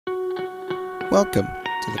Welcome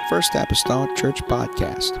to the First Apostolic Church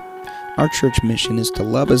Podcast. Our church mission is to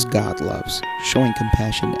love as God loves, showing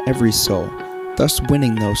compassion to every soul, thus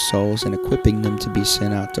winning those souls and equipping them to be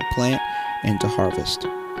sent out to plant and to harvest.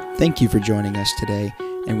 Thank you for joining us today,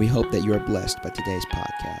 and we hope that you are blessed by today's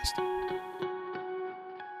podcast.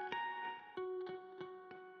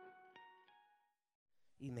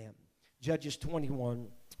 Amen. Judges 21,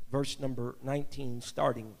 verse number 19,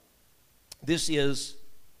 starting. This is,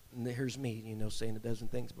 and here's me, saying a dozen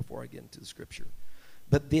things before I get into the scripture.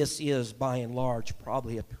 But this is, by and large,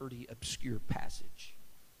 probably a pretty obscure passage.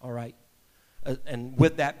 All right? And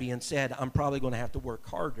with that being said, I'm probably going to have to work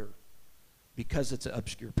harder because it's an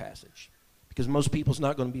obscure passage. Because most people's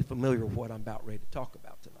not going to be familiar with what I'm about ready to talk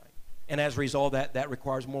about tonight. And as a result, that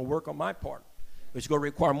requires more work on my part. It's going to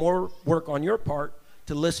require more work on your part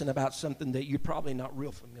to listen about something that you're probably not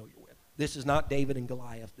real familiar with. This is not David and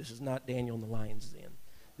Goliath. This is not Daniel and the lion's den.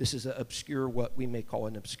 This is an obscure, what we may call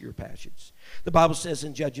an obscure passage. The Bible says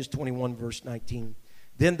in Judges 21, verse 19,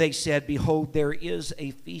 "Then they said, Behold, there is a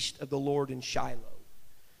feast of the Lord in Shiloh,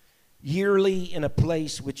 yearly in a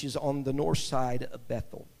place which is on the north side of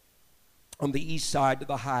Bethel, on the east side of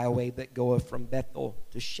the highway that goeth from Bethel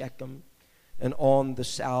to Shechem, and on the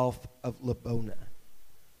south of Lebonah.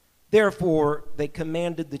 Therefore they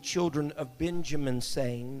commanded the children of Benjamin,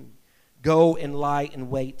 saying, Go and lie in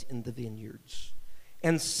wait in the vineyards,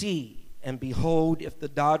 and see, and behold, if the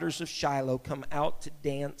daughters of Shiloh come out to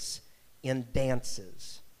dance in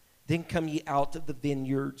dances, then come ye out of the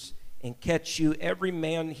vineyards, and catch you every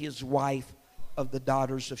man his wife of the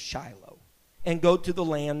daughters of Shiloh, and go to the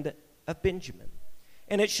land of Benjamin.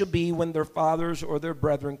 And it shall be, when their fathers or their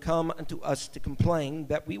brethren come unto us to complain,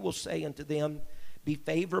 that we will say unto them, Be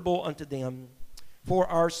favorable unto them for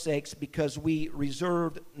our sakes, because we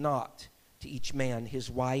reserved not to each man his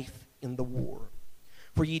wife in the war.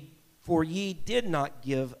 For ye did not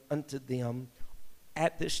give unto them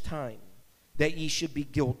at this time, that ye should be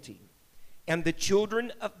guilty. And the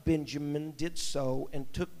children of Benjamin did so,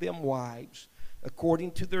 and took them wives,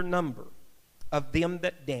 according to their number, of them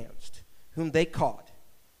that danced, whom they caught.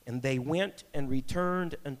 And they went and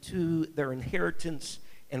returned unto their inheritance,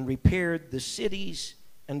 and repaired the cities,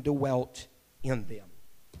 and dwelt in them."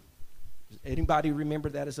 Does anybody remember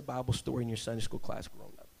that as a Bible story in your Sunday school class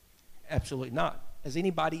growing up? Absolutely not. Does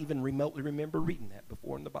anybody even remotely remember reading that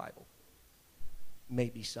before in the Bible?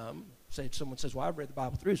 Maybe some. Say someone says, "Well, I've read the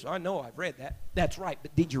Bible through, so I know I've read that." That's right,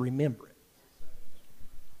 but did you remember it?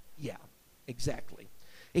 Yeah, exactly.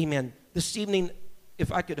 Amen. This evening,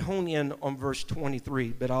 if I could hone in on verse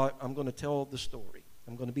 23, but I'm going to tell the story.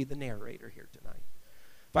 I'm going to be the narrator here tonight.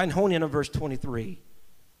 If I can hone in on verse 23,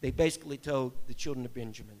 they basically told the children of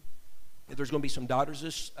Benjamin that there's going to be some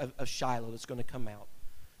daughters of Shiloh that's going to come out.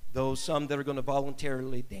 Some that are going to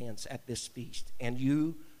voluntarily dance at this feast. And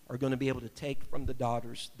you are going to be able to take from the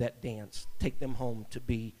daughters that dance, take them home to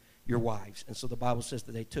be your wives. And so the Bible says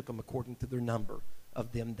that they took them according to their number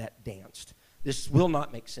of them that danced. This will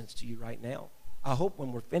not make sense to you right now. I hope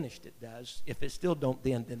when we're finished it does. If it still don't,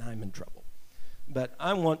 then I'm in trouble. But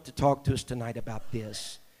I want to talk to us tonight about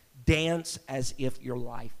this. Dance as if your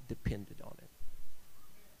life depended on it.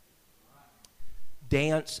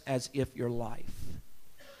 Dance as if your life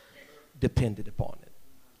depended upon it.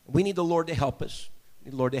 We need the Lord to help us. We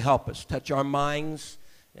need the Lord to help us. Touch our minds.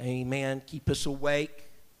 Amen. Keep us awake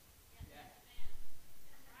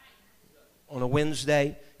on a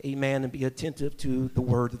Wednesday. Amen. And be attentive to the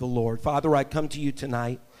word of the Lord. Father, I come to you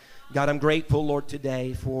tonight. God, I'm grateful, Lord,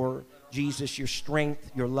 today for Jesus, your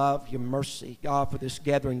strength, your love, your mercy. God, for this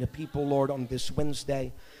gathering of people, Lord, on this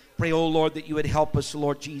Wednesday. Pray, oh Lord, that you would help us,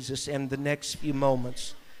 Lord Jesus, in the next few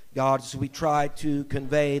moments. God, as we try to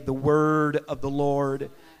convey the word of the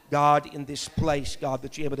Lord, God, in this place, God,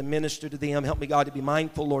 that you're able to minister to them. Help me, God, to be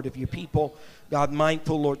mindful, Lord, of your people. God,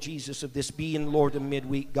 mindful, Lord Jesus, of this being, Lord, a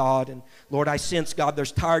midweek, God. And, Lord, I sense, God,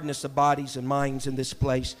 there's tiredness of bodies and minds in this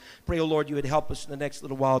place. Pray, oh Lord, you would help us in the next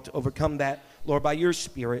little while to overcome that, Lord, by your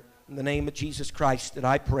Spirit. In the name of Jesus Christ that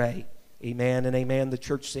I pray. Amen and amen. The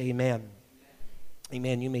church say amen.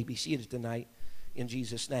 Amen. You may be seated tonight in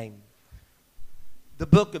Jesus' name. The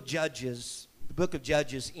book of Judges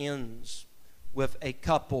ends with a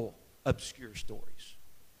couple obscure stories.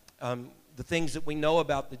 The things that we know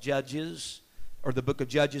about the Judges, or the book of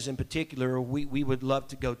Judges in particular, we would love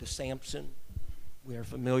to go to Samson. We are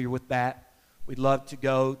familiar with that. We'd love to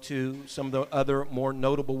go to some of the other more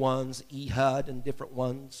notable ones, Ehud and different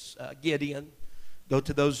ones, Gideon. Go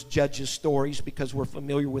to those Judges stories because we're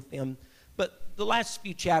familiar with them. But the last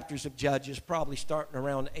few chapters of Judges, probably starting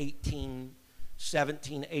around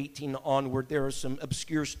 17, 18 onward, there are some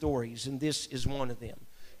obscure stories, and this is one of them.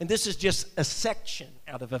 And this is just a section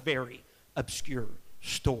out of a very obscure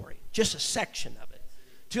story. Just a section of it.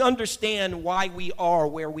 To understand why we are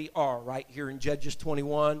where we are right here in Judges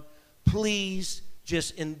 21, please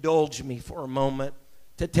just indulge me for a moment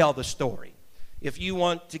to tell the story. If you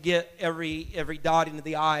want to get every dotting of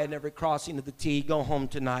the I and every crossing of the T, go home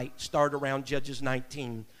tonight, start around Judges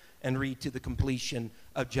 19, and read to the completion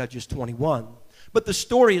of Judges 21. But the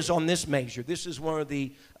story is on this measure. This is one of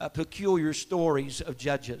the peculiar stories of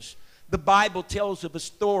Judges. The Bible tells of a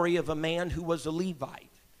story of a man who was a Levite,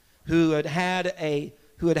 who had a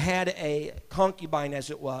concubine, as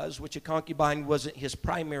it was, which a concubine wasn't his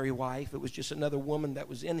primary wife. It was just another woman that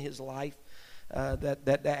was in his life.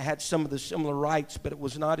 That had some of the similar rights, but it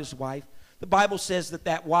was not his wife. The Bible says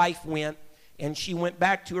that wife went, and she went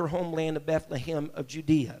back to her homeland of Bethlehem of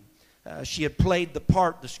Judea. She had played the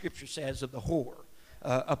part, the scripture says, of the whore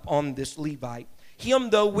upon this Levite. Him,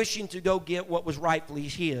 though, wishing to go get what was rightfully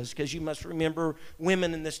his, because you must remember,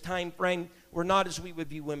 women in this time frame were not as we would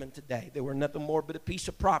view women today. They were nothing more but a piece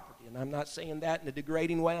of property, and I'm not saying that in a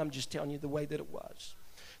degrading way. I'm just telling you the way that it was.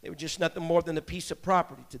 They were just nothing more than a piece of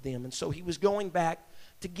property to them. And so he was going back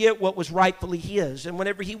to get what was rightfully his. And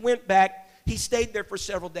whenever he went back, he stayed there for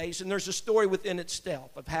several days. And there's a story within itself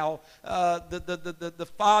of how the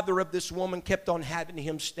father of this woman kept on having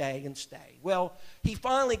him stay and stay. Well, he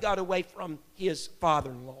finally got away from his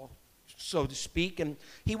father-in-law, so to speak. And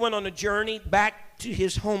he went on a journey back to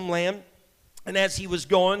his homeland. And as he was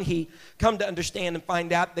going, he come to understand and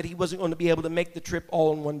find out that he wasn't going to be able to make the trip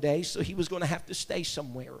all in one day, so he was going to have to stay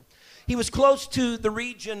somewhere. He was close to the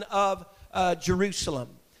region of Jerusalem.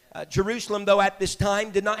 Jerusalem, though, at this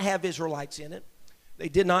time did not have Israelites in it. They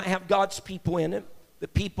did not have God's people in it. The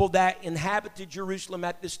people that inhabited Jerusalem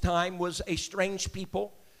at this time was a strange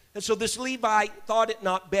people. And so this Levite thought it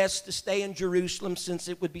not best to stay in Jerusalem, since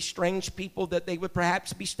it would be strange people that they would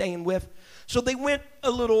perhaps be staying with. So they went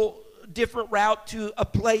a little different route to a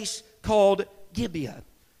place called Gibeah.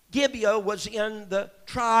 Gibeah was in the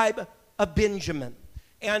tribe of Benjamin.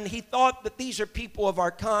 And he thought that these are people of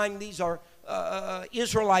our kind. These are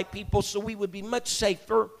Israelite people, so we would be much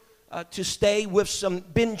safer to stay with some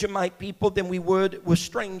Benjamite people than we would with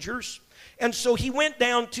strangers. And so he went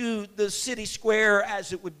down to the city square,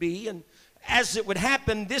 as it would be, and as it would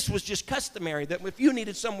happen, this was just customary, that if you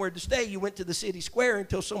needed somewhere to stay, you went to the city square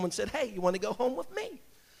until someone said, hey, you want to go home with me?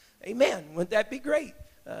 Amen. Wouldn't that be great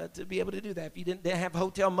to be able to do that? If you didn't have a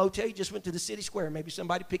hotel, motel, you just went to the city square. Maybe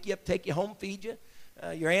somebody pick you up, take you home, feed you,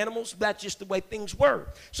 your animals. That's just the way things were.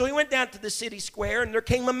 So he went down to the city square, and there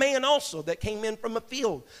came a man also that came in from a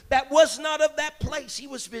field that was not of that place. He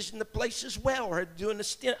was visiting the place as well, or doing a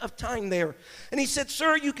stint of time there. And he said,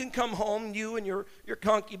 sir, you can come home, you and your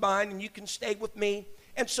concubine, and you can stay with me.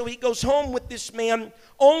 And so he goes home with this man,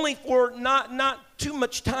 only for not too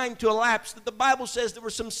much time to elapse, that the Bible says there were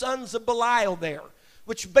some sons of Belial there,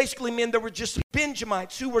 which basically meant there were just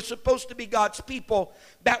Benjamites who were supposed to be God's people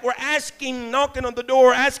that were knocking on the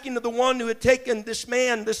door, asking of the one who had taken this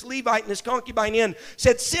man, this Levite and his concubine in,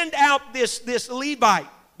 said, send out this Levite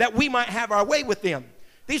that we might have our way with them.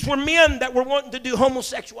 These were men that were wanting to do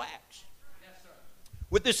homosexual acts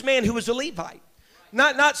with this man who was a Levite.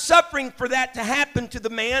 Not suffering for that to happen to the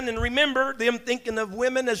man. And remember, them thinking of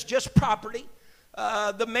women as just property.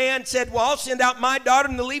 The man said, well, I'll send out my daughter.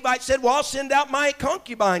 And the Levite said, well, I'll send out my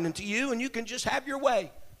concubine unto you, and you can just have your way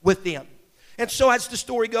with them. And so as the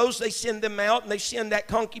story goes, they send them out, and they send that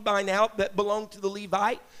concubine out that belonged to the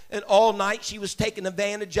Levite. And all night she was taken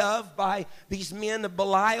advantage of by these men of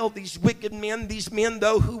Belial, these wicked men, these men,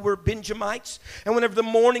 though, who were Benjamites. And whenever the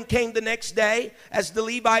morning came the next day, as the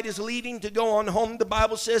Levite is leaving to go on home, the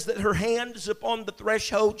Bible says that her hand is upon the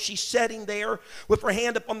threshold. She's sitting there with her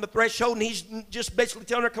hand upon the threshold, and he's just basically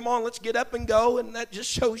telling her, come on, let's get up and go. And that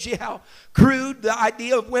just shows you how crude the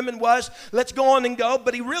idea of women was. Let's go on and go.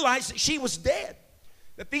 But he realized that she was dead.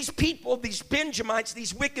 That these people, these Benjamites,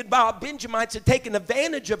 these wicked vile Benjamites had taken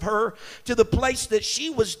advantage of her to the place that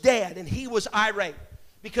she was dead, and he was irate.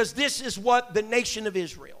 Because this is what the nation of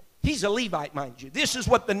Israel, he's a Levite, mind you, this is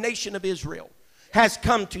what the nation of Israel has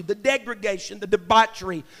come to, the degradation, the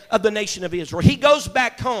debauchery of the nation of Israel. He goes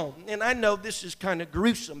back home, and I know this is kind of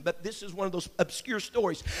gruesome, but this is one of those obscure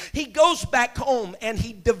stories. He goes back home, and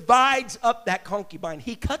he divides up that concubine.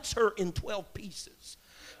 He cuts her in 12 pieces.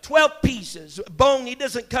 12 pieces. Bone, he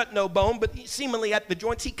doesn't cut no bone, but seemingly at the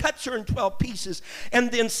joints, he cuts her in 12 pieces and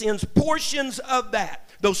then sends portions of that,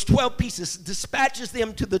 those 12 pieces, dispatches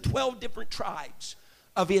them to the 12 different tribes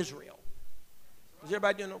of Israel. Is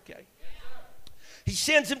everybody doing okay? He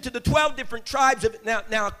sends them to the 12 different tribes of it.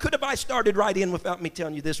 Now, could have I started right in without me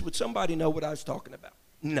telling you this? Would somebody know what I was talking about?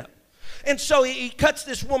 No. And so he cuts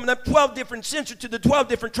this woman up, 12 different censers to the 12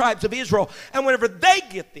 different tribes of Israel. And whenever they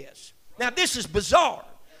get this, now this is bizarre.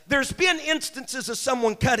 There's been instances of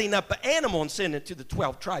someone cutting up an animal and sending it to the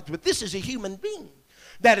 12 tribes, but this is a human being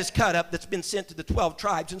that is cut up, that's been sent to the 12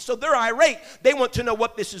 tribes. And so they're irate. They want to know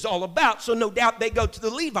what this is all about. So no doubt they go to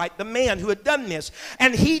the Levite, the man who had done this,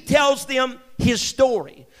 and he tells them his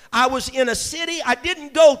story. I was in a city. I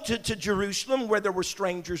didn't go to Jerusalem where there were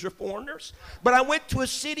strangers or foreigners, but I went to a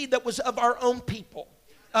city that was of our own people,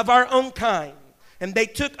 of our own kind. And they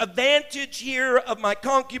took advantage here of my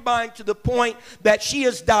concubine to the point that she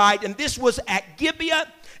has died. And this was at Gibeah.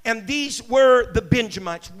 And these were the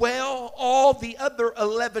Benjamites. Well, all the other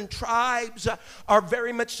 11 tribes are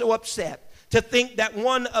very much so upset to think that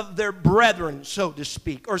one of their brethren, so to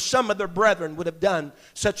speak, or some of their brethren would have done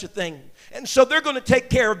such a thing. And so they're going to take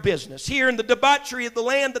care of business. Here in the debauchery of the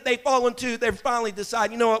land that they fall into, they finally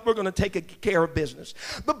decide, you know what, we're going to take care of business.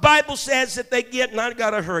 The Bible says that they get, and I've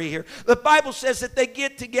got to hurry here, the Bible says that they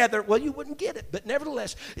get together. Well, you wouldn't get it, but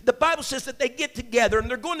nevertheless, the Bible says that they get together and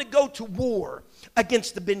they're going to go to war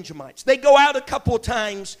against the Benjamites. They go out a couple of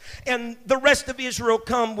times, and the rest of Israel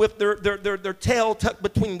come with their tail tucked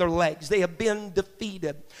between their legs. They have been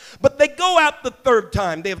defeated. But they go out the third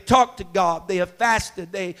time. They have talked to God. They have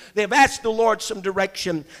fasted. They have asked the Lord some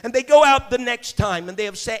direction. And they go out the next time, and they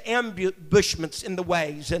have set ambushments in the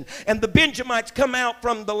ways. And the Benjamites come out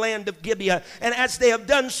from the land of Gibeah. And as they have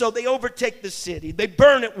done so, they overtake the city. They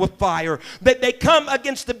burn it with fire. They come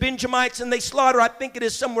against the Benjamites, and they slaughter, I think it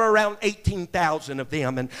is somewhere around 18,000 of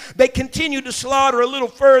them. And they continue to slaughter a little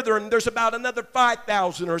further, and there's about another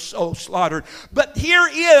 5,000 or so slaughtered. But here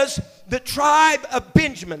is the tribe of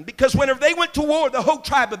Benjamin, because whenever they went to war, the whole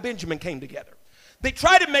tribe of Benjamin came together. They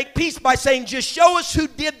tried to make peace by saying, just show us who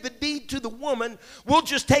did the deed to the woman. We'll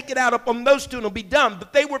just take it out upon those two and it'll be done.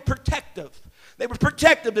 But they were protective. They were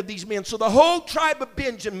protective of these men. So the whole tribe of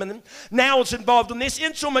Benjamin now is involved in this.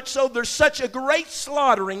 In so much so, there's such a great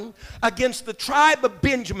slaughtering against the tribe of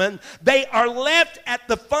Benjamin. They are left at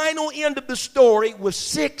the final end of the story with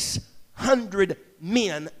 600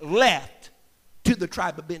 men left to the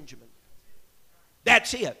tribe of Benjamin.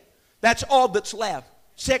 That's it. That's all that's left.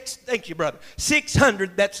 Thank you, brother.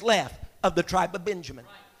 600 that's left of the tribe of Benjamin.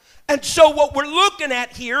 And so what we're looking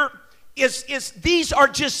at here is these are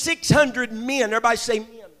just 600 men. Everybody say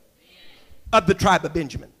men. Of the tribe of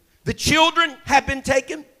Benjamin. The children have been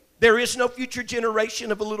taken. There is no future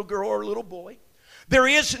generation of a little girl or a little boy. There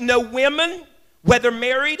is no women, whether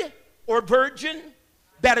married or virgin,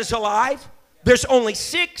 that is alive. There's only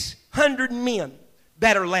 600 men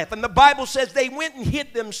that are left. And the Bible says they went and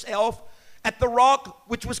hid themselves at the rock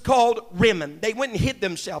which was called Rimmon. They went and hid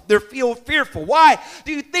themselves. They're fearful. Why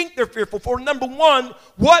do you think they're fearful? For number one,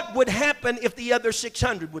 what would happen if the other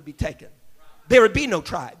 600 would be taken? There would be no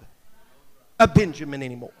tribe of Benjamin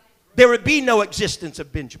anymore. There would be no existence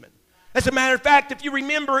of Benjamin. As a matter of fact, if you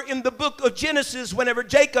remember in the book of Genesis, whenever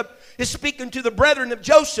Jacob is speaking to the brethren of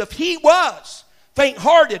Joseph, he was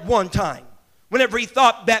faint-hearted one time whenever he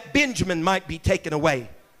thought that Benjamin might be taken away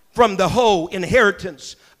from the whole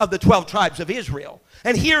inheritance of the 12 tribes of Israel.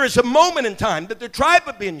 And here is a moment in time that the tribe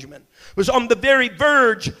of Benjamin was on the very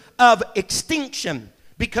verge of extinction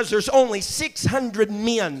because there's only 600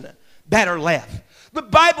 men that are left. The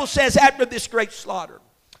Bible says after this great slaughter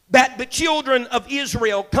that the children of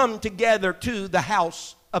Israel come together to the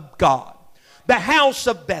house of God, the house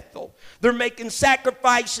of Bethel. They're making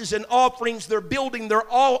sacrifices and offerings. They're building their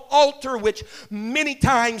altar, which many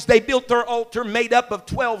times they built their altar made up of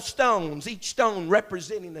 12 stones, each stone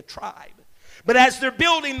representing a tribe. But as they're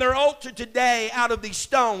building their altar today out of these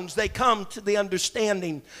stones, they come to the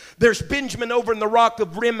understanding there's Benjamin over in the rock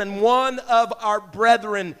of Rimmon. One of our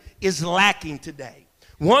brethren is lacking today.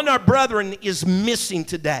 One of our brethren is missing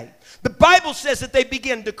today. The Bible says that they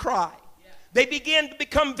begin to cry. They began to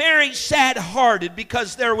become very sad-hearted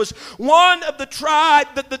because there was one of the tribe,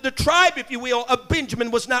 the tribe, if you will, of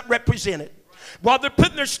Benjamin was not represented. While they're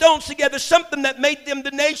putting their stones together, something that made them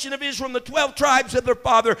the nation of Israel and the 12 tribes of their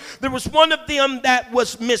father, there was one of them that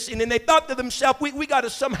was missing. And they thought to themselves, we got to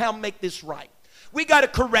somehow make this right. We got to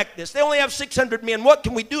correct this. They only have 600 men. What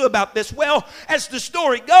can we do about this? Well, as the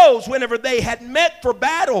story goes, whenever they had met for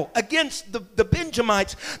battle against the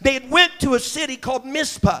Benjamites, they had went to a city called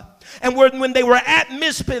Mizpah. And when they were at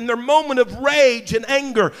Mizpah in their moment of rage and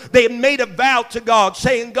anger, they had made a vow to God,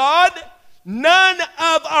 saying, God, none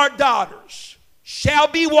of our daughters shall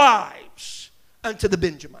be wives unto the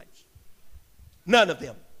Benjamites. None of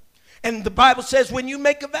them. And the Bible says when you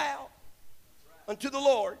make a vow unto the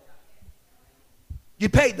Lord, you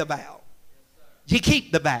pay the vow. You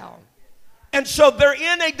keep the vow. And so they're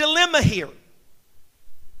in a dilemma here.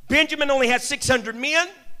 Benjamin only had 600 men.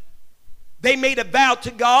 They made a vow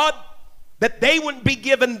to God that they wouldn't be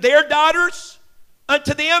given their daughters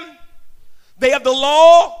unto them. They have the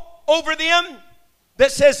law over them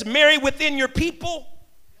that says marry within your people.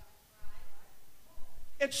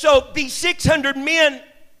 And so these 600 men,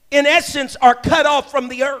 in essence, are cut off from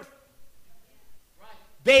the earth.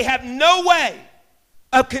 They have no way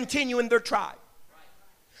of continuing their tribe.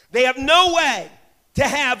 They have no way to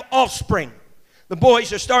have offspring. The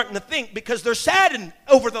boys are starting to think, because they're saddened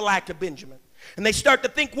over the lack of Benjamin. And they start to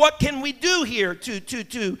think, what can we do here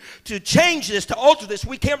to change this, to alter this?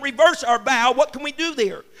 We can't reverse our vow. What can we do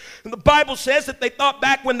there? And the Bible says that they thought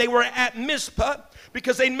back when they were at Mizpah,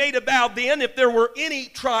 because they made a vow then, if there were any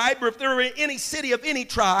tribe or if there were any city of any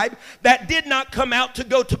tribe that did not come out to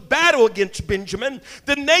go to battle against Benjamin,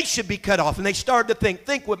 then they should be cut off. And they started to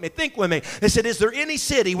think with me. They said, is there any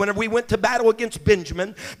city, whenever we went to battle against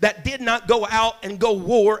Benjamin, that did not go out and go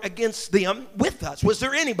war against them with us? Was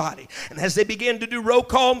there anybody? And as they began to do roll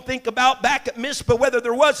call and think about back at Mizpah whether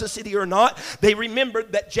there was a city or not, they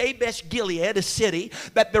remembered that Jabesh Gilead, a city,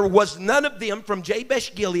 that there was none of them from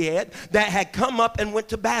Jabesh Gilead that had come up and went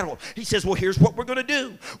to battle. He says, well, here's what we're going to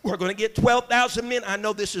do. We're going to get 12,000 men. I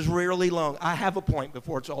know this is really long. I have a point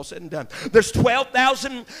before it's all said and done. There's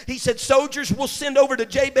 12,000, he said, soldiers we'll send over to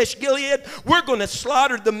Jabesh Gilead. We're going to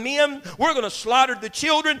slaughter the men. We're going to slaughter the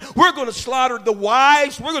children. We're going to slaughter the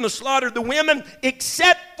wives. We're going to slaughter the women,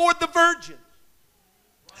 except for the virgins.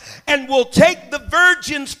 And we'll take the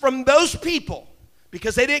virgins from those people,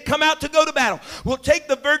 because they didn't come out to go to battle. We'll take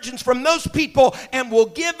the virgins from those people and we'll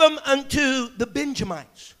give them unto the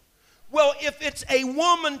Benjamites. Well, if it's a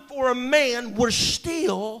woman for a man, we're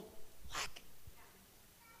still lacking.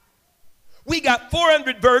 We got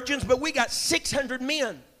 400 virgins, but we got 600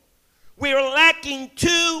 men. We are lacking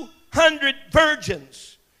 200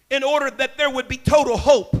 virgins in order that there would be total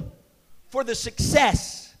hope for the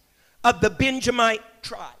success of the Benjamite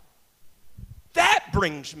tribe. That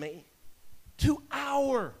brings me to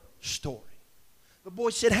our story. The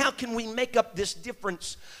boy said, how can we make up this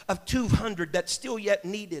difference of 200 that's still yet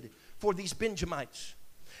needed for these Benjamites?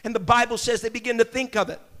 And the Bible says they began to think of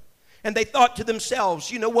it. And they thought to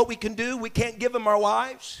themselves, you know what we can do? We can't give them our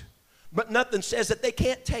wives, but nothing says that they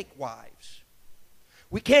can't take wives.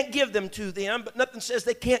 We can't give them to them, but nothing says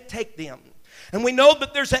they can't take them. And we know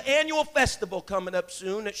that there's an annual festival coming up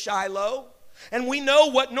soon at Shiloh. And we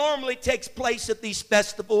know what normally takes place at these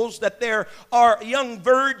festivals, that there are young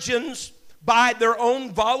virgins by their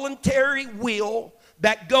own voluntary will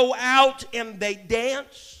that go out and they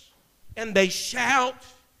dance and they shout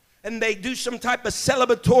and they do some type of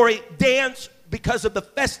celebratory dance because of the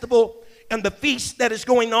festival and the feast that is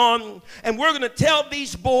going on. And we're going to tell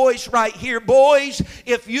these boys right here, boys,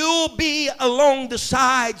 if you'll be along the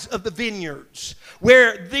sides of the vineyards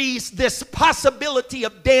where this possibility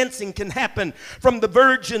of dancing can happen from the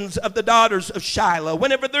virgins of the daughters of Shiloh,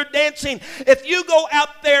 whenever they're dancing, if you go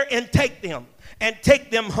out there and take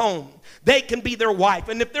them home, they can be their wife.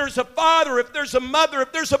 And if there's a father, if there's a mother,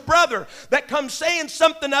 if there's a brother that comes saying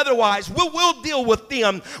something otherwise, we'll deal with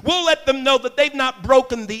them. We'll let them know that they've not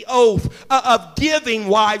broken the oath of giving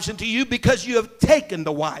wives unto you, because you have taken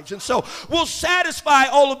the wives. And so we'll satisfy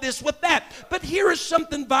all of this with that. But here is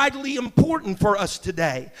something vitally important for us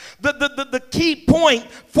today. The key point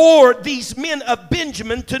for these men of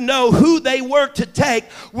Benjamin to know who they were to take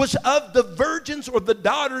was of the virgins or the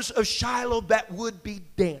daughters of Shiloh that would be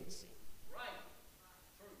dancing.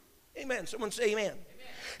 Amen. Someone say amen.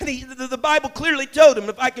 And the Bible clearly told him,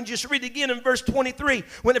 if I can just read again in verse 23,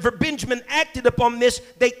 whenever Benjamin acted upon this,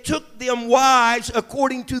 they took them wives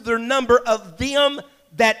according to their number of them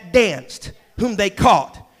that danced, whom they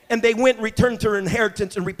caught. And they went and returned to their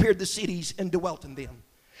inheritance and repaired the cities and dwelt in them.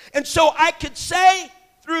 And so I could say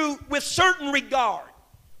with certain regard,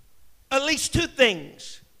 at least two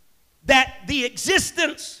things, that the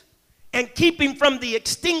existence and keeping from the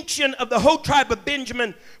extinction of the whole tribe of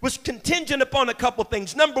Benjamin was contingent upon a couple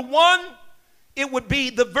things. Number one, it would be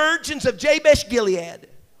the virgins of Jabesh Gilead.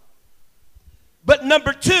 But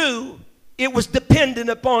number two, it was dependent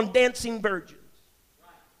upon dancing virgins.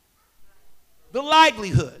 The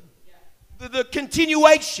livelihood, the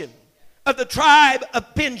continuation of the tribe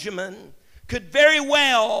of Benjamin could very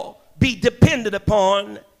well be dependent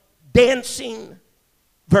upon dancing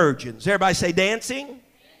virgins. Everybody say dancing.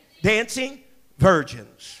 Dancing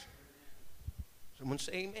virgins. Someone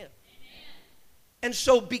say amen. Amen. And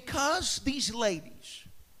so because these ladies,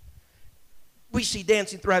 we see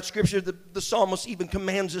dancing throughout Scripture, the psalmist even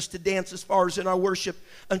commands us to dance as far as in our worship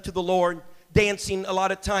unto the Lord. dancing a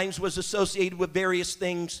lot of times was associated with various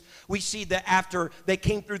things. We see that after they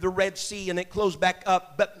came through the Red Sea and it closed back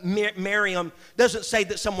up, but Miriam doesn't say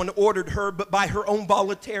that someone ordered her, but by her own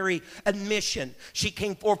voluntary admission, she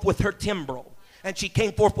came forth with her timbrel and she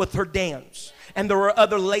came forth with her dance. And there were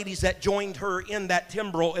other ladies that joined her in that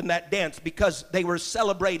timbrel, in that dance, because they were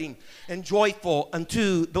celebrating and joyful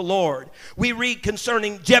unto the Lord. We read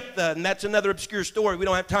concerning Jephthah, and that's another obscure story. We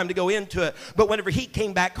don't have time to go into it. But whenever he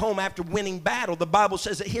came back home after winning battle, the Bible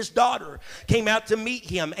says that his daughter came out to meet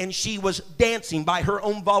him, and she was dancing by her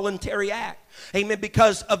own voluntary act. Amen,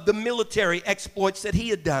 because of the military exploits that he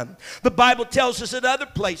had done. The Bible tells us at other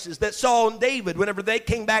places that Saul and David, whenever they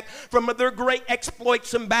came back from their great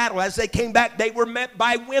exploits in battle, as they came back, they were met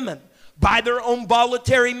by women by their own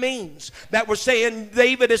voluntary means that were saying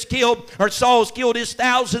David has killed, or Saul has killed his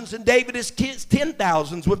thousands and David has killed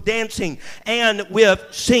 10,000s with dancing and with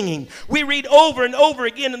singing. We read over and over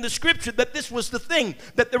again in the scripture that this was the thing,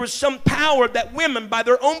 that there was some power that women by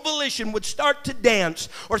their own volition would start to dance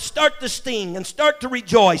or start to sing and start to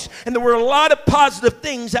rejoice. And there were a lot of positive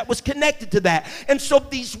things that was connected to that. And so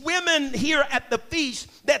these women here at the feast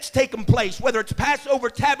that's taken place, whether it's Passover,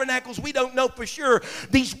 Tabernacles, we don't know for sure.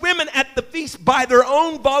 These women at the feast, by their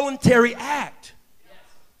own voluntary act,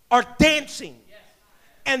 are dancing.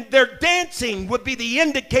 And their dancing would be the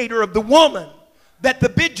indicator of the woman that the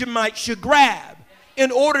Benjamite should grab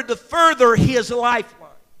in order to further his lifeline.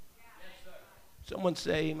 Someone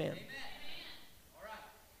say amen.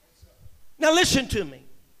 Now listen to me.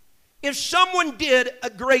 If someone did a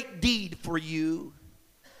great deed for you,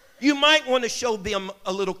 you might want to show them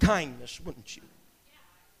a little kindness, wouldn't you?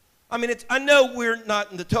 I mean, I know we're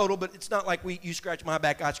not in the total, but it's not like you scratch my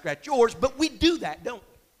back, I scratch yours, but we do that, don't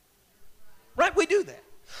we? Right? We do that.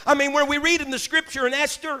 I mean, where we read in the scripture in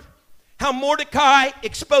Esther how Mordecai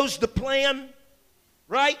exposed the plan,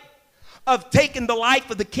 right, of taking the life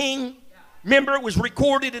of the king. Remember, it was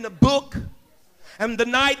recorded in a book, and the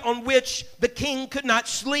night on which the king could not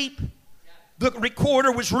sleep, the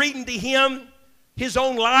recorder was reading to him his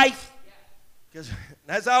own life. Because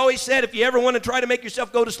as I always said, if you ever want to try to make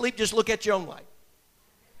yourself go to sleep, just look at your own life.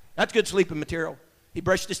 That's good sleeping material. He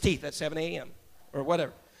brushed his teeth at 7 a.m. or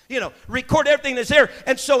whatever. You know, record everything that's there.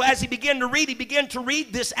 And so as he began to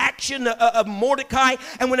read this action of Mordecai.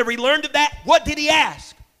 And whenever he learned of that, what did he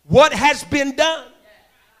ask? What has been done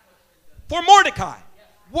for Mordecai?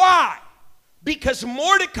 Why? Because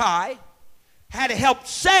Mordecai had helped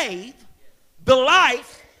save the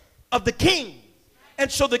life of the king.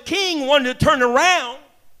 And so the king wanted to turn around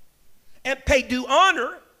and pay due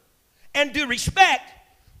honor and due respect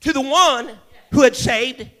to the one who had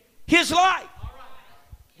saved his life.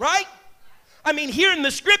 Right? I mean, here in the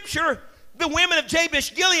scripture, the women of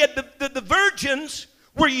Jabesh Gilead, the virgins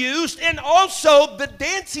were used, and also the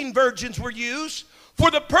dancing virgins were used for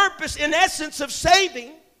the purpose, in essence, of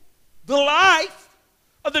saving the life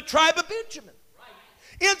of the tribe of Benjamin.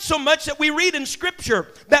 Insomuch that we read in scripture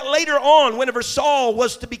that later on, whenever Saul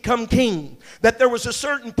was to become king, that there was a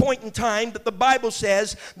certain point in time that the Bible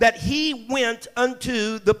says that he went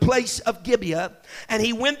unto the place of Gibeah, and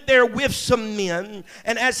he went there with some men.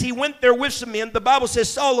 And as he went there with some men, the Bible says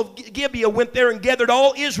Saul of Gibeah went there and gathered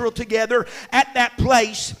all Israel together at that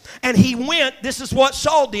place. And he went, this is what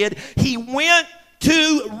Saul did, he went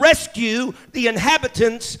to rescue the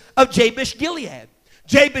inhabitants of Jabesh Gilead.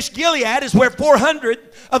 Jabesh Gilead is where 400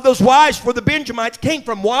 of those wives for the Benjamites came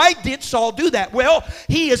from. Why did Saul do that? Well,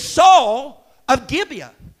 he is Saul of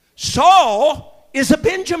Gibeah. Saul is a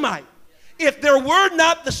Benjamite. If there were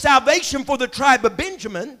not the salvation for the tribe of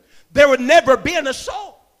Benjamin, there would never been a Saul.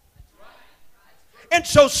 And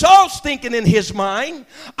so Saul's thinking in his mind,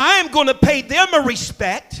 I'm going to pay them a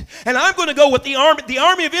respect, and I'm going to go with the army. The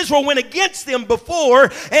army of Israel went against them before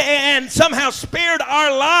and somehow spared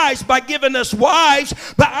our lives by giving us wives,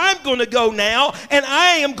 but I'm going to go now, and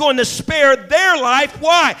I am going to spare their life.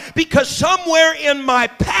 Why? Because somewhere in my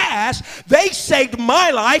past, they saved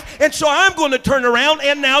my life, and so I'm going to turn around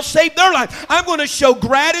and now save their life. I'm going to show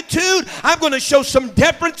gratitude. I'm going to show some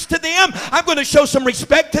deference to them. I'm going to show some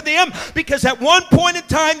respect to them, because at one point in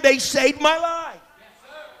time they saved my life.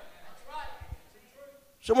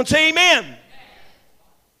 Someone say amen.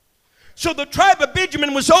 So the tribe of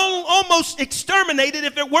Benjamin was almost exterminated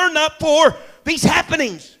if it were not for these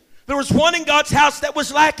happenings. There was one in God's house that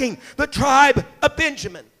was lacking, the tribe of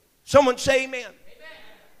Benjamin. Someone say amen.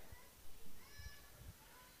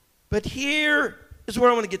 But here is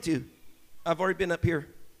where I want to get to. I've already been up here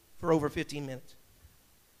for over 15 minutes.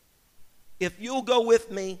 If you'll go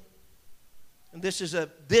with me, and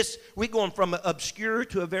we're going from an obscure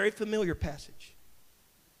to a very familiar passage.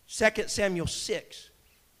 2 Samuel 6.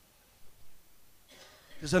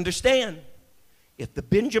 Because understand, if the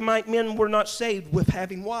Benjamite men were not saved with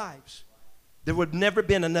having wives, there would never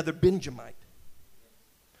been another Benjamite.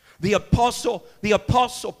 The apostle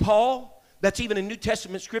Paul, that's even in New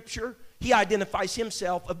Testament scripture, he identifies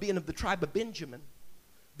himself of being of the tribe of Benjamin.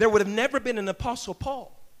 There would have never been an apostle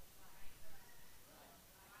Paul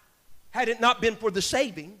had it not been for the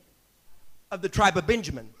saving of the tribe of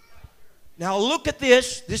Benjamin. Now look at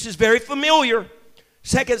this. This is very familiar.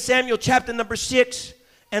 2 Samuel chapter number 6.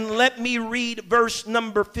 And let me read verse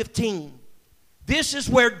number 15. This is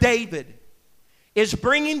where David is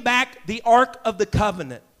bringing back the Ark of the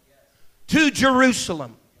Covenant to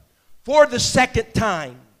Jerusalem for the second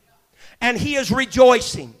time. And he is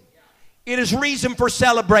rejoicing. It is reason for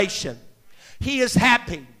celebration. He is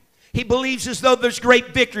happy. He believes as though there's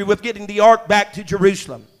great victory with getting the ark back to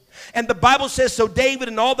Jerusalem. And the Bible says, so David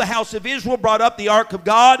and all the house of Israel brought up the ark of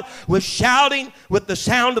God with shouting, with the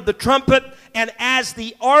sound of the trumpet. And as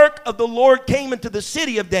the ark of the Lord came into the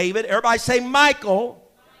city of David, everybody say Michal,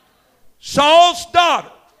 Saul's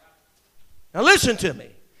daughter. Now listen to me.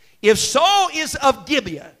 If Saul is of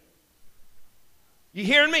Gibeah, you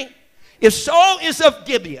hearing me? If Saul is of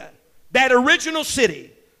Gibeah, that original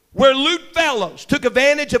city where lewd fellows took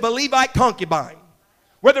advantage of a Levite concubine,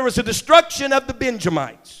 where there was a destruction of the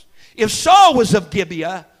Benjamites. If Saul was of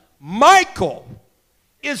Gibeah, Michal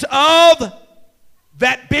is of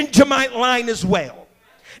that Benjamite line as well.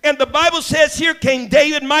 And the Bible says, here came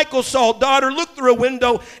David, Michal, Saul's daughter, looked through a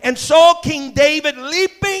window and saw King David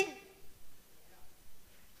leaping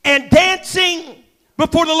and dancing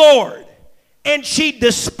before the Lord. And she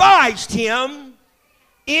despised him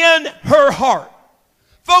in her heart.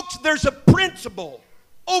 Folks, there's a principle,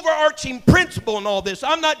 overarching principle in all this.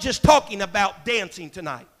 I'm not just talking about dancing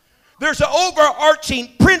tonight. There's an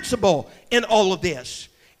overarching principle in all of this.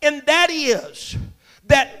 And that is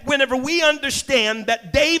that whenever we understand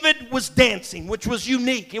that David was dancing, which was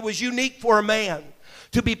unique, it was unique for a man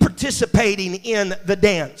to be participating in the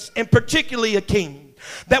dance, and particularly a king,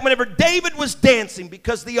 that whenever David was dancing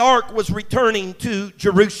because the ark was returning to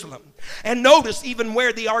Jerusalem, and notice even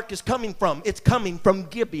where the ark is coming from. It's coming from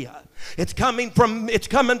Gibeah. It's coming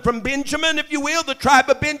from Benjamin, if you will, the tribe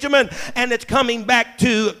of Benjamin, and it's coming back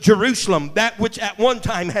to Jerusalem, that which at one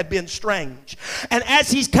time had been strange. And as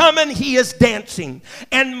he's coming, he is dancing.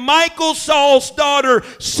 And Michal, Saul's daughter,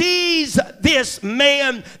 sees this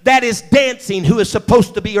man that is dancing, who is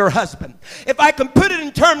supposed to be her husband. If I can put it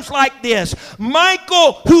in terms like this,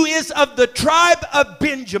 Michal, who is of the tribe of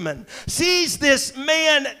Benjamin, sees this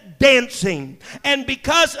man dancing, and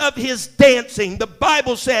because of his dancing, the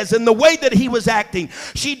Bible says, in the way that he was acting,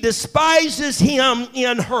 she despises him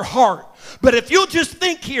in her heart. But if you'll just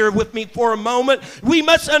think here with me for a moment, we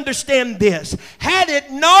must understand this. Had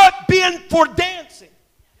it not been for dancing,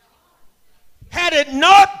 had it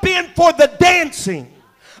not been for the dancing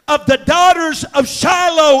of the daughters of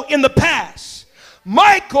Shiloh in the past,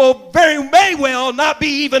 Michal very may well not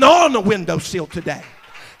be even on the windowsill today.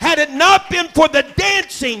 Had it not been for the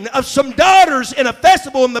dancing of some daughters in a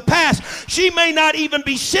festival in the past, she may not even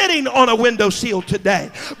be sitting on a windowsill today.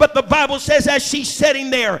 But the Bible says as she's sitting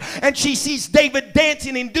there and she sees David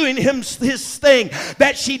dancing and doing his thing,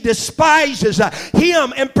 that she despises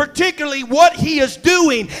him, and particularly what he is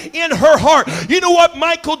doing in her heart. You know what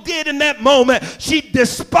Michal did in that moment? She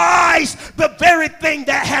despised the very thing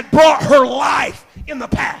that had brought her life in the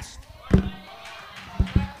past.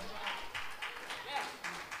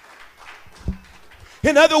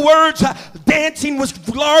 In other words, dancing was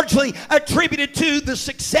largely attributed to the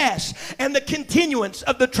success and the continuance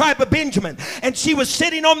of the tribe of Benjamin. And she was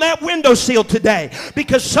sitting on that windowsill today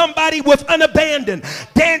because somebody with an abandon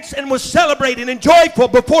danced and was celebrating and joyful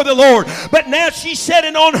before the Lord. But now she's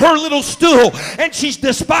sitting on her little stool and she's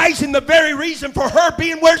despising the very reason for her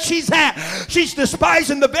being where she's at. She's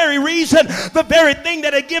despising the very reason, the very thing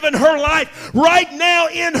that had given her life right now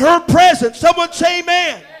in her presence. Someone say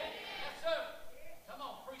amen.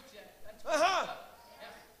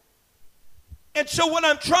 And so what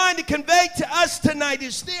I'm trying to convey to us tonight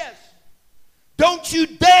is this. Don't you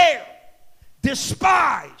dare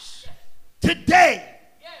despise today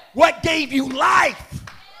what gave you life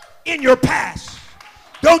in your past.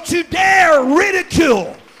 Don't you dare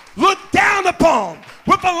ridicule, look down upon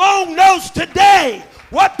with a long nose today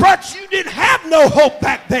what brought you didn't have no hope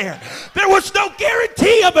back there. There was no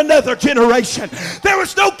guarantee of another generation. There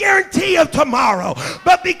was no guarantee of tomorrow.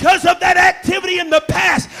 But because of that activity in the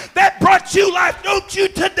past that brought you life, don't you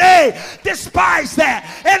today despise that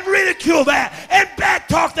and ridicule that and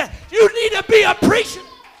backtalk that. You need to be appreciative.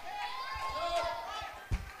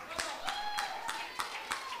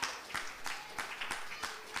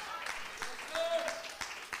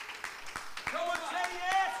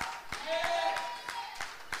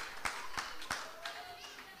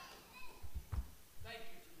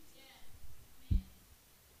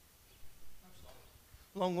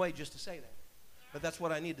 long way just to say that. But that's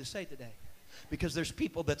what I need to say today. Because there's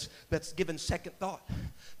people that's given second thought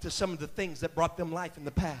to some of the things that brought them life in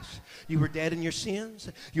the past. You were dead in your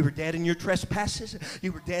sins. You were dead in your trespasses.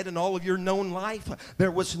 You were dead in all of your known life.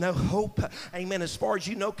 There was no hope. Amen. As far as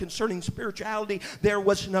you know concerning spirituality, there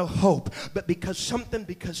was no hope. But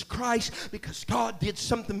because Christ, because God did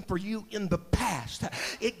something for you in the past,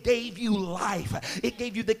 it gave you life. It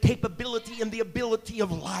gave you the capability and the ability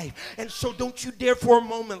of life. And so don't you dare for a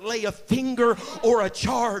moment lay a finger or a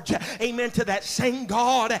charge, amen, to that same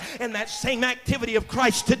God and that same activity of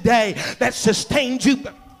Christ today that sustained you.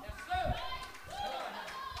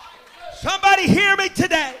 Somebody hear me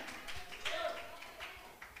today.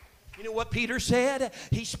 You know what Peter said?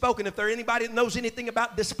 He spoke, and if there anybody that knows anything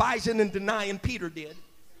about despising and denying, Peter did.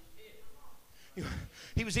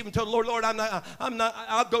 He was even told, Lord, I'm not,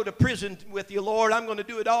 I'll go to prison with you, Lord. I'm going to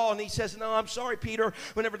do it all. And he says, no, I'm sorry, Peter.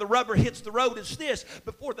 Whenever the rubber hits the road, it's this.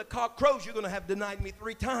 Before the cock crows, you're going to have denied me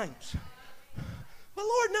 3 times. Well,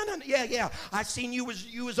 Lord, no. Yeah. I seen you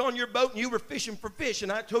was on your boat and you were fishing for fish.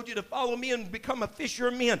 And I told you to follow me and become a fisher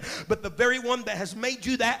of men. But the very one that has made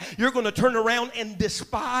you that, you're going to turn around and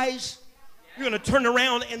despise. You're going to turn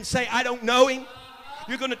around and say, I don't know him.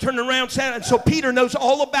 You're going to turn around and say, and so Peter knows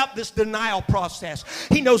all about this denial process.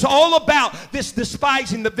 He knows all about this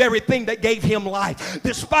despising the very thing that gave him life,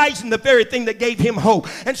 despising the very thing that gave him hope.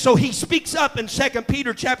 And so he speaks up in 2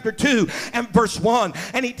 Peter chapter 2 and verse 1,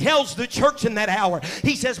 and he tells the church in that hour,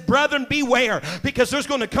 he says, brethren, beware, because there's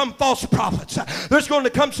going to come false prophets. There's going to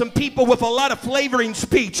come some people with a lot of flavoring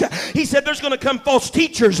speech. He said there's going to come false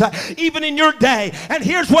teachers even in your day. And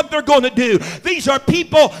here's what they're going to do. These are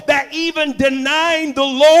people that even denying the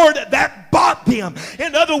Lord that bought them.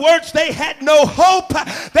 In other words, they had no hope.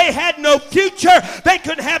 They had no future. They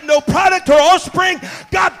couldn't have no product or offspring.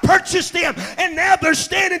 God purchased them, and now they're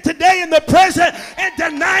standing today in the present and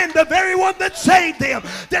denying the very one that saved them,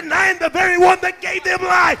 denying the very one that gave them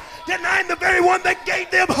life, denying the very one that gave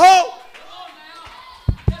them hope.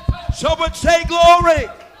 Someone say glory.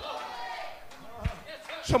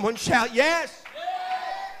 Someone shout yes.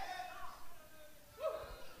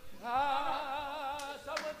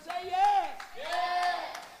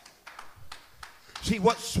 See,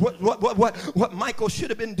 what Michael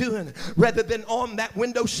should have been doing, rather than on that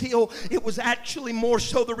windowsill, it was actually more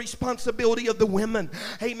so the responsibility of the women.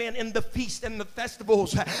 Amen. In the feast and the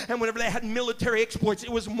festivals, and whenever they had military exploits,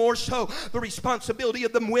 it was more so the responsibility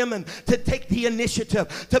of the women to take the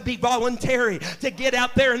initiative, to be voluntary, to get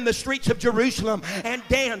out there in the streets of Jerusalem and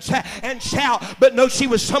dance and shout. But no, she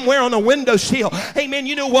was somewhere on a windowsill. Amen.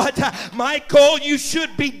 You know what, Michael, you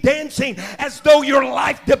should be dancing as though your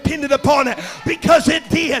life depended upon it, because it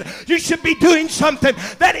did. You should be doing something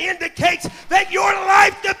that indicates that your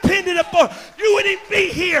life depended upon. You wouldn't be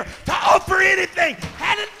here to offer anything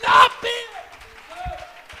had it not been.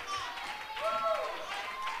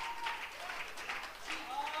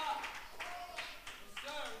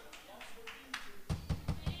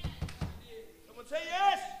 Someone say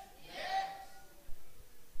yes.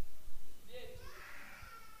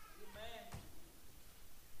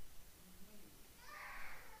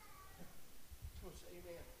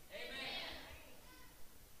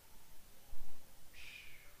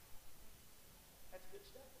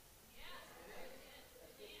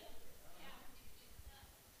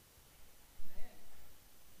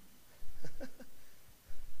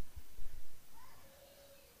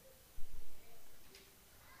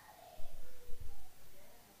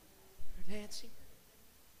 Dancing,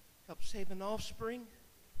 help save an offspring,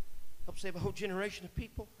 help save a whole generation of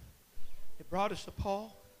people. It brought us to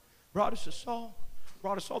Paul, brought us to Saul,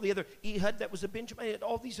 brought us all the other Ehud that was a Benjamin,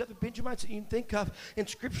 all these other Benjamites that you can think of in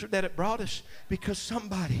Scripture that it brought us because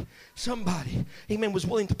somebody, amen, was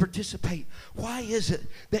willing to participate. Why is it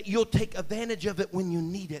that you'll take advantage of it when you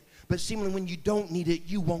need it, but seemingly when you don't need it,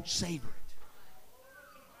 you won't savor it?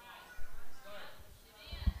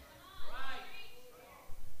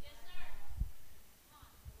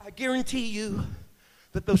 I guarantee you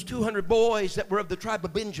that those 200 boys that were of the tribe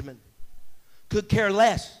of Benjamin could care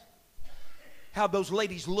less how those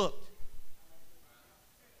ladies looked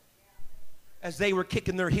as they were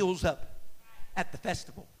kicking their heels up at the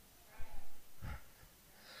festival.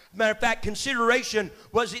 Matter of fact, consideration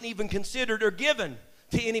wasn't even considered or given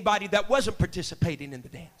to anybody that wasn't participating in the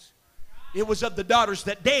dance. It was of the daughters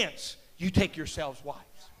that dance, you take yourselves wives.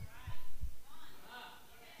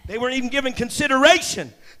 They weren't even given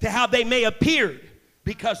consideration to how they may appeared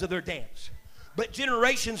because of their dance. But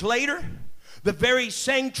generations later, the very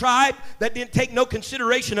same tribe that didn't take no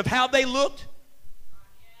consideration of how they looked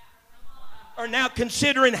are now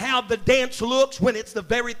considering how the dance looks when it's the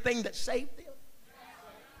very thing that saved them.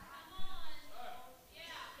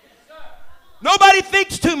 Nobody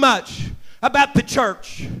thinks too much about the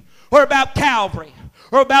church or about Calvary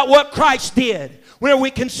or about what Christ did, where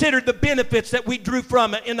we considered the benefits that we drew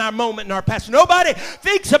from it in our moment in our past. Nobody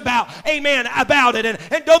thinks about, amen, about it,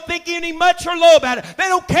 and don't think any much or low about it. They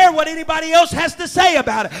don't care what anybody else has to say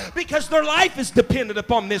about it, because their life is dependent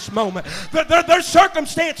upon this moment. Their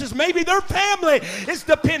circumstances, maybe their family is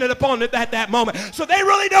dependent upon it at that moment. So they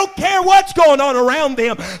really don't care what's going on around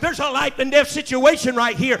them. There's a life and death situation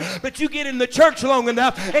right here, but you get in the church long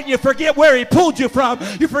enough and you forget where he pulled you from.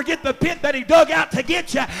 You forget the pit that he dug out to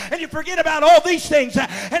get you, and you forget about all these things,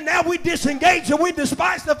 and now we disengage and we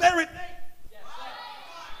despise the very thing.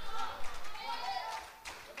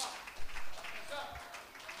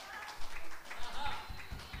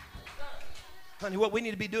 Honey, what we need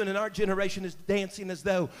to be doing in our generation is dancing as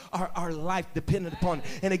though our life depended upon it.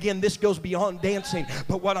 And again, this goes beyond dancing.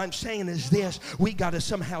 But what I'm saying is this: we got to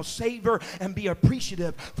somehow savor and be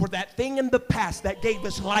appreciative for that thing in the past that gave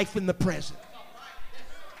us life in the present.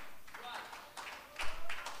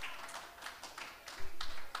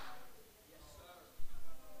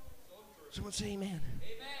 Someone say amen.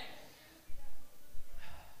 Amen.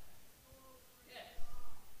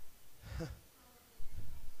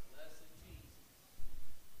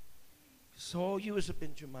 Saul, you as a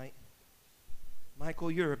Benjamite. Michael,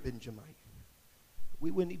 you're a Benjamite.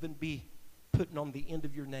 We wouldn't even be putting on the end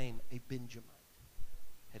of your name a Benjamite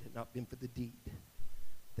had it not been for the deed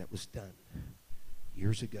that was done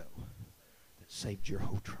years ago that saved your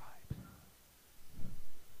whole tribe.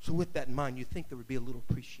 So with that in mind, you think there would be a little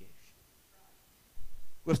appreciation.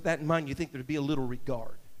 With that in mind, you think there would be a little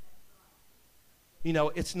regard. You know,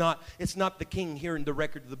 it's not the king hearing the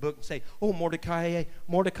record of the book and say, oh,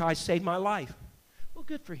 Mordecai saved my life. Well,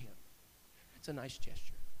 good for him. It's a nice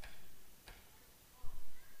gesture.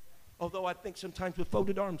 Although I think sometimes with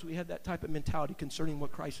folded arms, we have that type of mentality concerning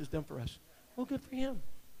what Christ has done for us. Well, good for him.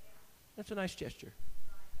 That's a nice gesture.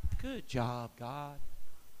 Good job, God.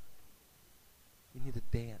 We need to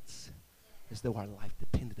dance as though our life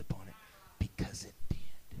depended upon it, because it did.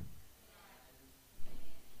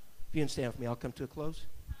 If you can stand with me, I'll come to a close.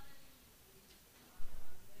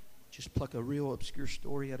 Just pluck a real obscure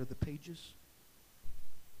story out of the pages.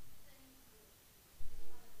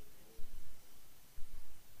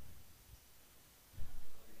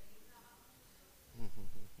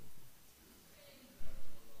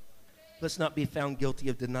 Let's not be found guilty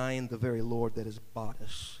of denying the very Lord that has bought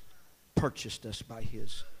us, purchased us by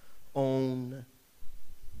his own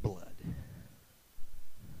blood.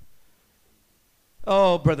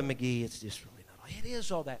 Oh, Brother McGee, it's just really not. It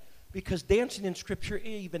is all that. Because dancing in Scripture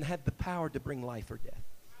even had the power to bring life or death.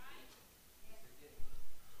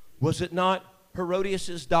 Was it not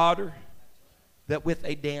Herodias' daughter that with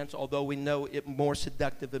a dance, although we know it more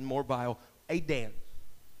seductive and more vile, a dance,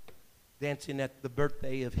 dancing at the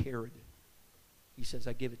birthday of Herod, he says,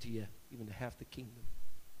 I give it to you, even to half the kingdom.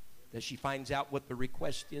 That she finds out what the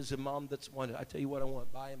request is, a mom that's wanted. I tell you what I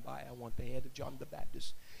want. By and by, I want the head of John the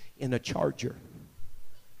Baptist in a charger.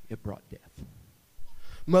 It brought death.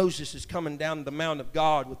 Moses is coming down the Mount of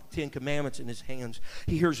God with the 10 Commandments in his hands.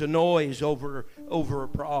 He hears a noise over a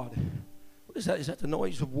prod. What is that? Is that the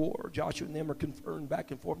noise of war? Joshua and them are conferring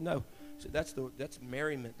back and forth. No. So that's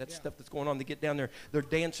merriment. That's stuff that's going on. They get down there. They're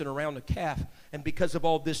dancing around a calf. And because of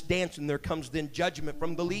all this dancing, there comes then judgment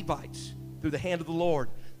from the Levites through the hand of the Lord.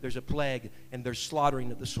 There's a plague, and there's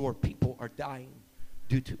slaughtering of the sword. People are dying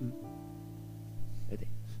due to a dance.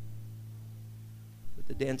 But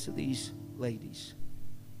the dance of these ladies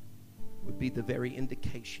would be the very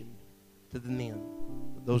indication to the men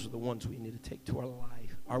that those are the ones we need to take to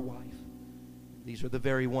our wife. These are the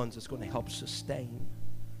very ones that's going to help sustain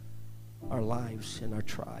our lives and our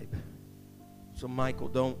tribe. So Michael,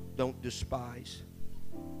 don't despise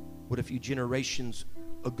what a few generations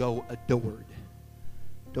ago adored.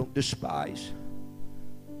 Don't despise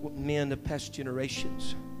what men of past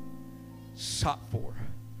generations sought for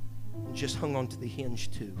and just hung on to the hinge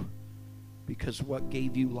to, because what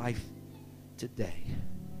gave you life today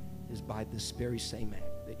is by this very same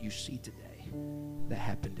act that you see today that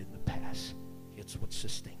happened in the past. It's what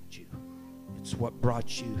sustained you. It's what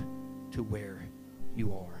brought you to where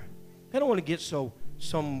you are. I don't want to get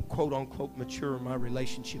some quote-unquote mature in my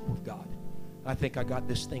relationship with God. I think I got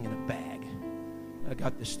this thing in a bag. I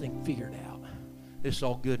got this thing figured out. It's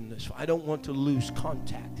all good in this. I don't want to lose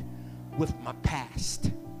contact with my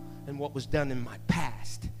past and what was done in my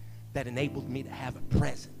past that enabled me to have a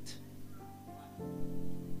present.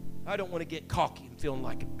 I don't want to get cocky and feeling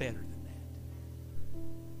like I'm better than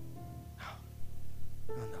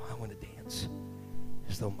that. No, I want to dance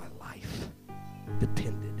as though my life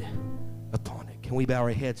depended upon it. Can we bow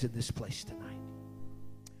our heads in this place tonight?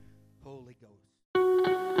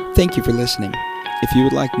 Thank you for listening. If you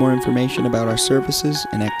would like more information about our services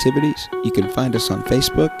and activities, you can find us on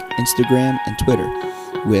Facebook, Instagram, and Twitter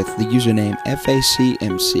with the username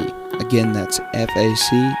FACMC. Again, that's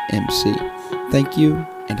FACMC. Thank you,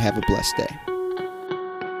 and have a blessed day.